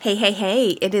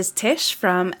Hey, it is Tish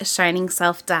from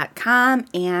ShiningSelf.com,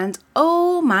 and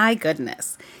oh my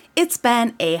goodness, it's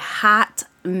been a hot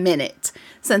minute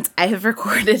since I have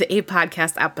recorded a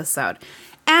podcast episode.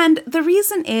 And the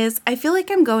reason is I feel like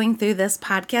I'm going through this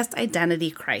podcast identity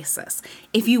crisis.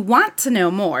 If you want to know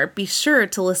more, be sure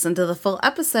to listen to the full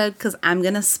episode because I'm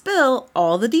going to spill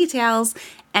all the details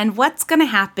and what's going to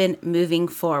happen moving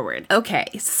forward. Okay,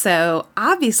 so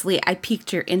obviously I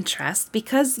piqued your interest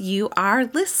because you are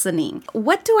listening.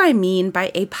 What do I mean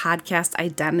by a podcast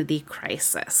identity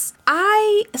crisis?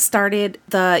 I started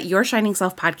the Your Shining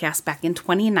Self podcast back in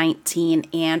 2019,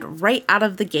 and right out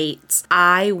of the gates,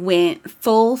 I went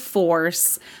full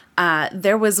force.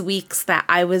 There was weeks that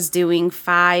I was doing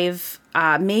 5,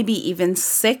 maybe even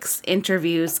 6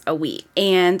 interviews a week.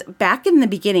 And back in the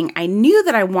beginning, I knew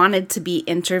that I wanted to be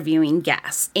interviewing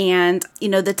guests. And,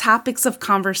 the topics of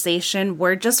conversation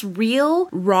were just real,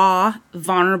 raw,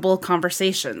 vulnerable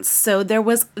conversations. So there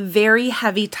was very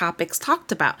heavy topics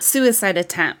talked about. Suicide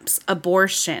attempts,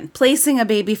 abortion, placing a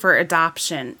baby for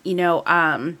adoption,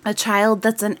 a child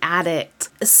that's an addict,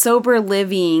 sober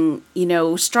living,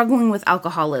 struggling with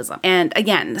alcoholism. And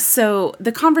again, so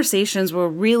the conversations were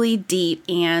really deep,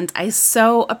 and I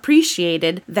so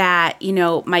appreciated that,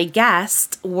 my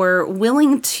guests were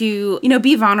willing to,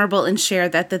 be vulnerable and share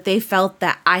that they felt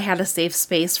that I had a safe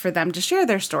space for them to share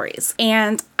their stories.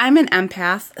 And I'm an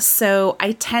empath, so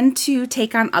I tend to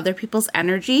take on other people's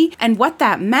energy. And what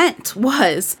that meant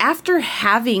was after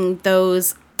having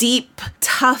those deep,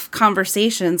 tough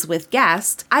conversations with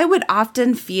guests, I would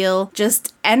often feel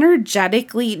just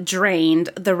energetically drained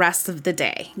the rest of the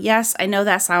day. Yes, I know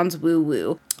that sounds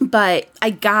woo-woo, but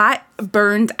I got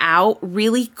burned out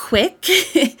really quick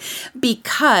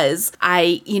because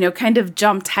I, kind of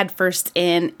jumped headfirst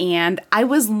in, and I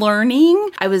was learning.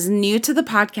 I was new to the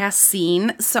podcast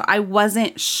scene, so I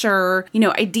wasn't sure,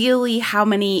 ideally how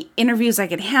many interviews I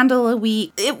could handle a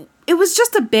week. It was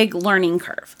just a big learning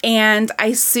curve. And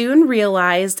I soon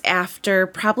realized after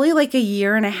probably like a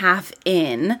year and a half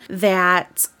in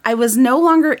that I was no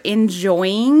longer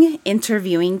enjoying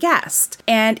interviewing guests.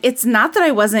 And it's not that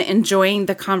I wasn't enjoying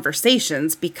the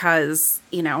conversations because,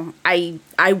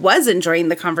 I was enjoying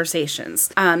the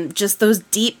conversations. Just those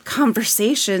deep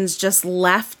conversations just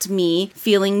left me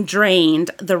feeling drained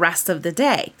the rest of the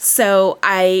day. So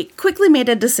I quickly made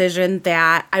a decision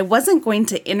that I wasn't going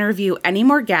to interview any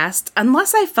more guests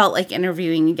unless I felt like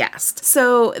interviewing a guest.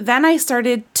 So then I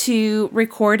started to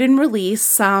record and release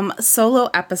some solo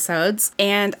episodes,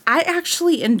 and I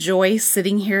actually enjoy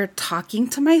sitting here talking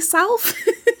to myself.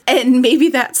 And maybe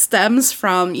that stems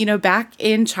from, back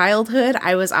in childhood,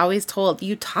 I was always told,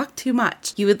 you talk too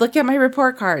much. You would look at my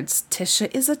report cards.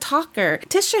 Tisha is a talker.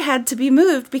 Tisha had to be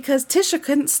moved because Tisha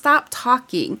couldn't stop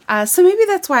talking. So maybe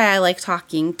that's why I like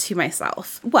talking to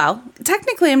myself. Well,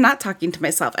 technically, I'm not talking to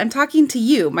myself. I'm talking to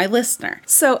you, my listener.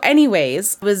 So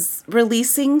anyways, I was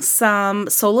releasing some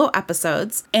solo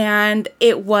episodes, and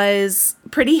it was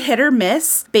pretty hit or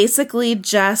miss. Basically,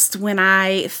 just when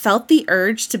I felt the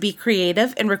urge to be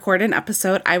creative and record an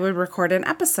episode, I would record an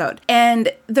episode.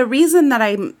 And the reason that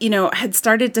I, had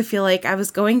started to feel like I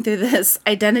was going through this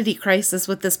identity crisis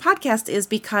with this podcast is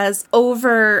because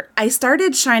I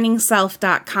started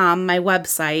ShiningSelf.com, my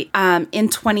website, in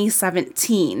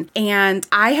 2017. And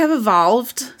I have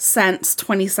evolved since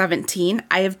 2017.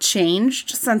 I have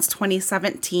changed since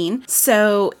 2017.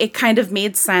 So it kind of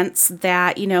made sense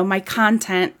that, my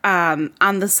content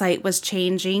on the site was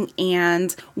changing.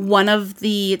 And one of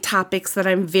the topics that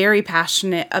I'm very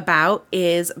passionate about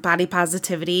is body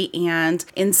positivity and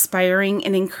inspiring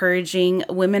and encouraging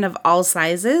women of all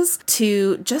sizes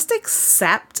to just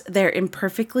accept their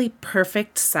imperfectly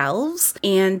perfect selves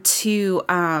and to,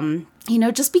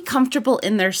 just be comfortable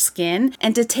in their skin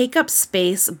and to take up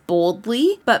space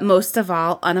boldly, but most of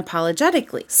all,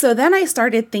 unapologetically. So then I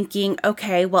started thinking,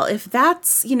 okay, well, if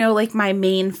that's, like my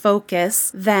main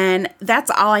focus, then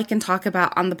that's all I can talk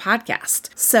about on the podcast.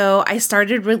 So I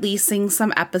started releasing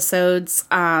some episodes,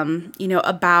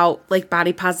 about like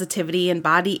body positivity and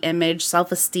body image,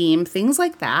 self-esteem, things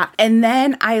like that. And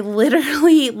then I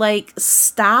literally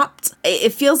stopped.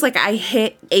 It feels like I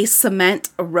hit a cement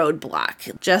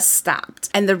roadblock, just stopped.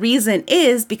 And the reason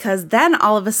is because then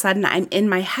all of a sudden I'm in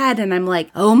my head and I'm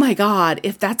like, oh my God,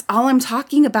 if that's all I'm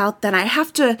talking about, then I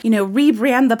have to,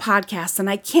 rebrand the podcast, and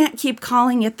I can't keep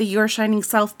calling it the Your Shining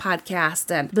Self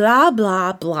podcast and blah,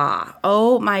 blah, blah.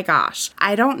 Oh my gosh.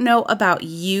 I don't know about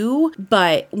you,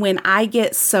 but when I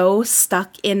get so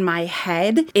stuck in my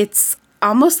head, it's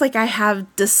almost like I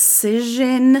have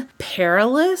decision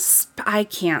paralysis. I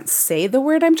can't say the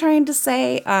word I'm trying to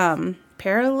say.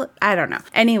 I don't know.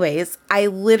 Anyways, I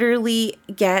literally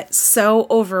get so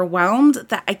overwhelmed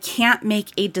that I can't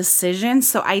make a decision.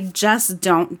 So I just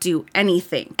don't do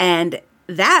anything. And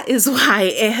that is why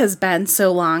it has been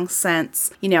so long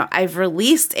since, I've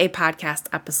released a podcast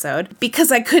episode,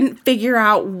 because I couldn't figure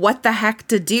out what the heck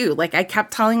to do. Like, I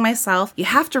kept telling myself, you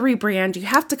have to rebrand, you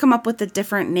have to come up with a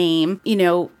different name.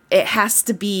 It has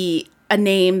to be a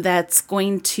name that's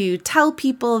going to tell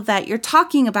people that you're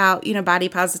talking about, body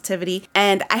positivity.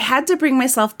 And I had to bring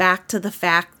myself back to the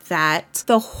fact that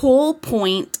the whole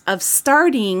point of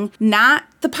starting not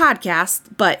the podcast,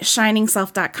 but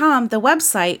shiningself.com, the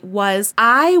website, was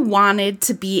I wanted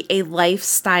to be a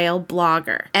lifestyle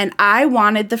blogger, and I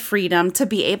wanted the freedom to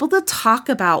be able to talk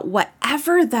about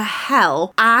whatever the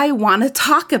hell I want to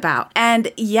talk about.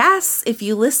 And yes, if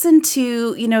you listen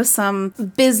to, some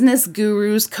business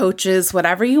gurus, coaches,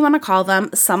 whatever you want to call them,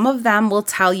 some of them will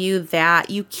tell you that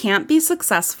you can't be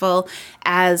successful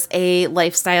as a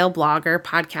lifestyle blogger,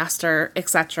 podcaster,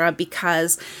 etc.,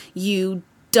 because you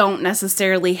don't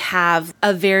necessarily have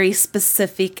a very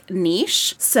specific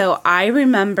niche. So I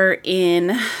remember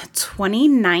in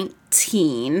 2019,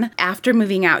 after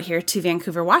moving out here to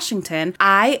Vancouver, Washington,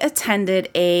 I attended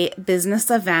a business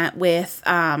event with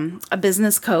a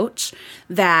business coach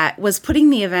that was putting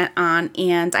the event on,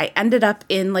 and I ended up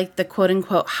in like the quote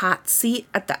unquote hot seat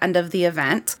at the end of the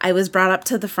event. I was brought up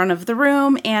to the front of the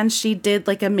room, and she did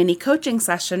like a mini coaching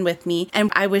session with me, and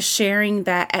I was sharing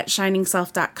that at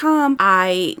shiningself.com,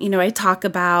 I talk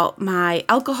about my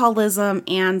alcoholism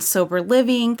and sober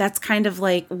living. That's kind of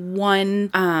like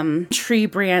one tree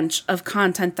branch of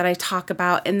content that I talk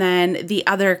about. And then the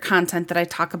other content that I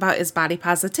talk about is body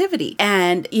positivity.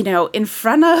 And, in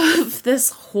front of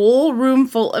this whole room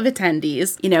full of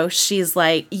attendees, she's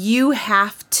like, you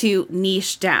have to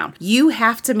niche down. You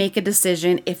have to make a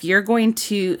decision if you're going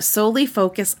to solely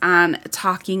focus on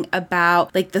talking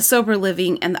about like the sober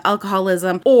living and the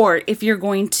alcoholism, or if you're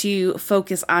going to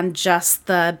focus on just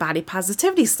the body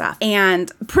positivity stuff.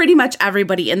 And pretty much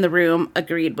everybody in the room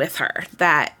agreed with her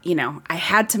that, I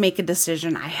had to make a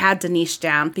decision. I had to niche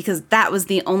down, because that was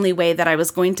the only way that I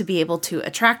was going to be able to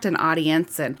attract an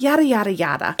audience, and yada, yada,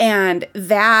 yada. And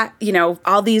that,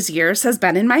 all these years has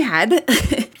been in my head.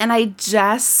 And I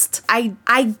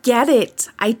get it.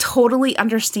 I totally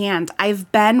understand.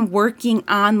 I've been working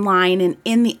online and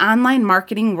in the online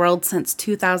marketing world since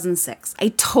 2006.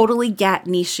 I totally get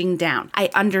niching down. I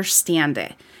understand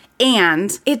it.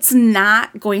 And it's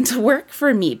not going to work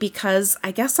for me, because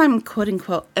I guess I'm quote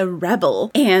unquote a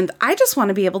rebel, and I just want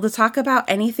to be able to talk about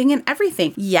anything and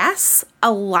everything. Yes,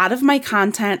 a lot of my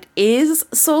content is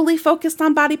solely focused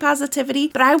on body positivity,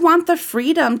 but I want the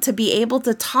freedom to be able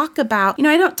to talk about,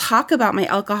 I don't talk about my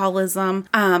alcoholism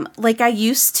like I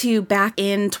used to back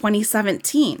in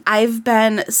 2017. I've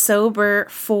been sober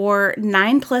for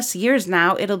 9+ years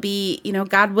now. It'll be,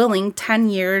 God willing, 10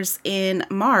 years in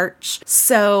March.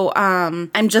 So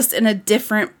I'm just in a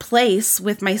different place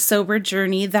with my sober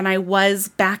journey than I was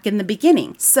back in the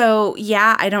beginning. So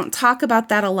yeah, I don't talk about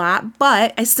that a lot,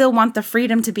 but I still want the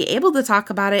freedom to be able to talk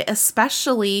about it,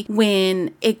 especially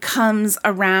when it comes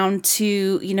around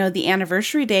to, the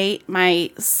anniversary date,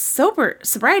 my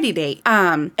sobriety date.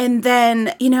 And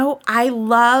then, I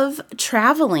love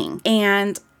traveling,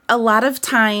 and a lot of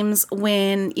times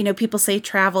when, people say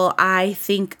travel, I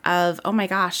think of, oh my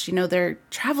gosh, they're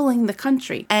traveling the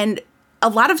country. And a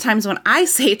lot of times when I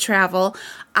say travel,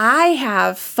 I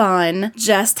have fun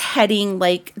just heading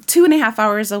like 2.5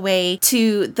 hours away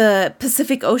to the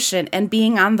Pacific Ocean and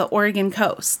being on the Oregon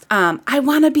coast. I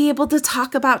want to be able to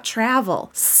talk about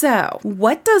travel. So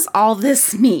what does all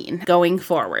this mean going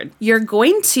forward? You're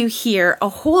going to hear a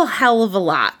whole hell of a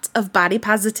lot of body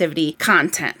positivity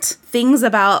content, things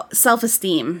about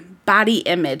self-esteem, body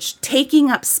image,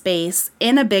 taking up space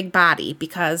in a big body,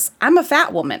 because I'm a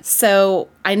fat woman. So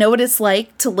I know what it's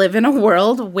like to live in a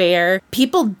world where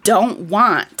people don't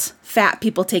want fat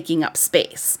people taking up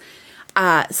space.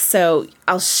 So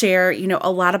I'll share, a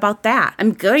lot about that.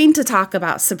 I'm going to talk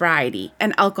about sobriety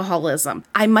and alcoholism.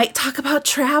 I might talk about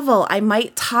travel. I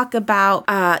might talk about,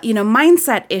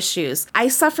 mindset issues. I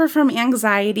suffer from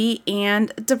anxiety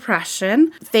and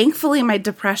depression. Thankfully, my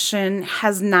depression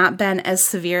has not been as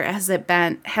severe as it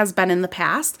has been in the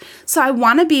past. So I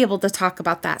want to be able to talk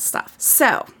about that stuff.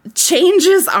 So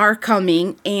changes are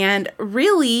coming, and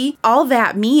really all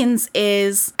that means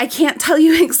is I can't tell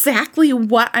you exactly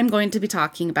what I'm going to be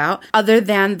talking about other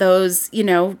than those,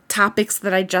 topics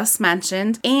that I just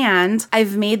mentioned. And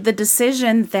I've made the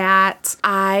decision that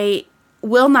I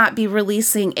will not be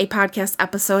releasing a podcast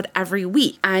episode every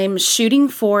week. I'm shooting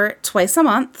for twice a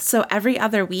month, so every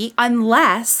other week,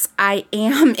 unless I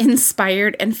am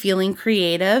inspired and feeling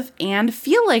creative and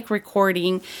feel like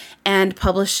recording and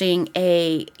publishing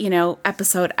a,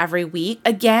 episode every week.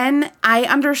 Again, I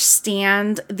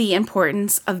understand the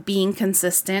importance of being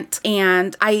consistent,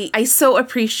 and I so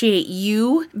appreciate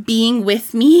you being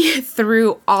with me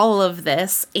through all of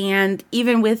this, and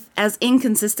even with as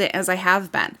inconsistent as I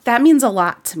have been. That means a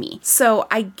lot to me. So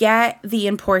I get the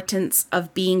importance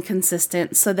of being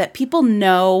consistent so that people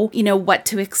know, what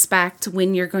to expect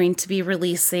when you're going to be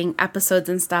releasing episodes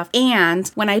and stuff. And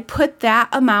when I put that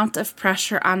amount of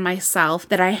pressure on myself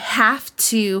that I have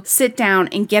to sit down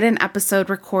and get an episode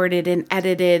recorded and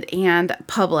edited and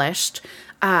published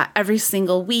every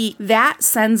single week, that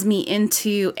sends me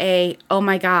into oh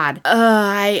my God,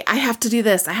 I have to do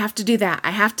this. I have to do that.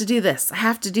 I have to do this. I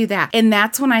have to do that. And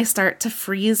that's when I start to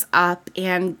freeze up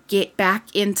and get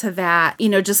back into that,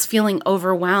 just feeling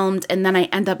overwhelmed. And then I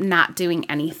end up not doing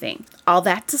anything. All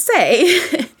that to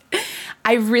say,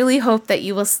 I really hope that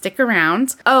you will stick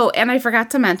around. Oh, and I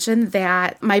forgot to mention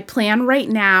that my plan right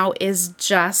now is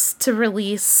just to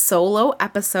release solo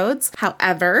episodes.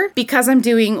 However, because I'm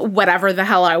doing whatever the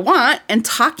hell I want and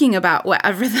talking about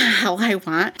whatever the hell I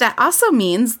want, that also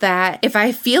means that if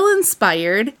I feel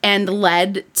inspired and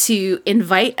led to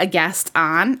invite a guest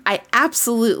on, I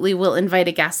absolutely will invite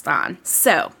a guest on.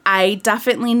 So I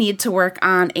definitely need to work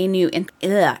on a new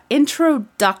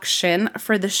introduction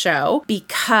for the show,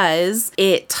 because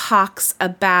it talks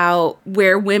about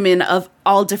where women of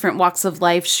all different walks of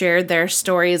life share their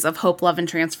stories of hope, love, and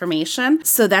transformation.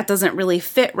 So that doesn't really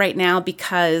fit right now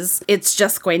because it's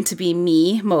just going to be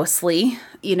me mostly,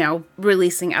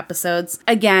 releasing episodes.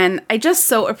 Again, I just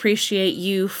so appreciate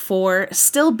you for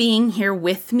still being here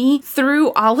with me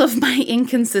through all of my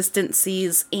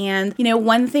inconsistencies. And,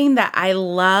 one thing that I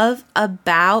love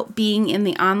about being in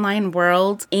the online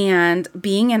world and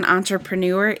being an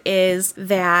entrepreneur is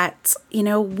that,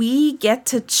 we get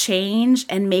to change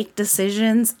and make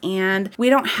decisions, and we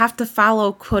don't have to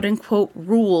follow quote unquote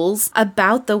rules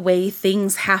about the way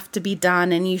things have to be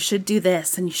done. And you should do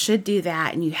this and you should do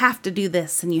that, and you have to do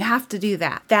this and you have to do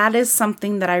that. That is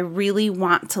something that I really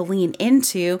want to lean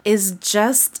into, is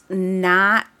just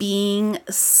not being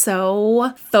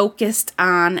so focused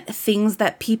on things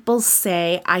that people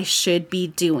say I should be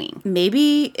doing.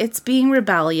 Maybe it's being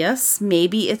rebellious.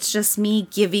 Maybe it's just me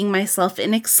giving myself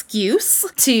an excuse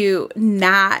to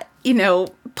not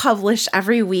publish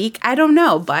every week. I don't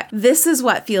know, but this is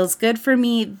what feels good for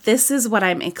me. This is what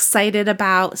I'm excited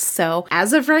about. So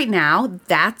as of right now,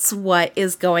 that's what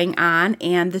is going on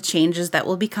and the changes that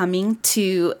will be coming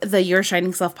to the Your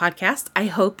Shining Self podcast. I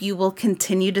hope you will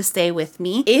continue to stay with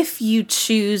me. If you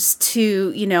choose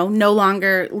to, no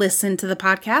longer listen to the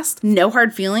podcast, no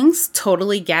hard feelings,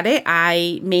 totally get it.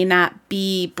 I may not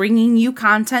be bringing you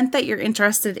content that you're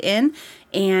interested in,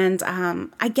 and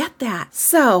I get that.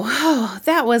 So,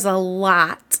 that was a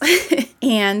lot.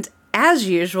 And as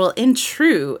usual, in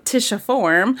true Tisha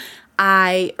form,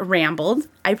 I rambled.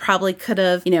 I probably could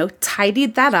have,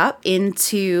 tidied that up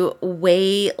into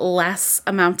way less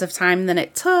amount of time than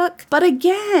it took. But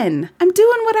again, I'm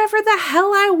doing whatever the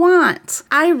hell I want.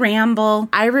 I ramble.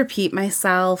 I repeat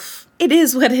myself. It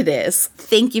is what it is.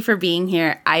 Thank you for being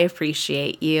here. I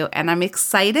appreciate you. And I'm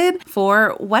excited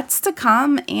for what's to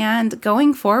come and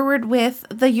going forward with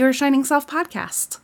the Your Shining Self podcast.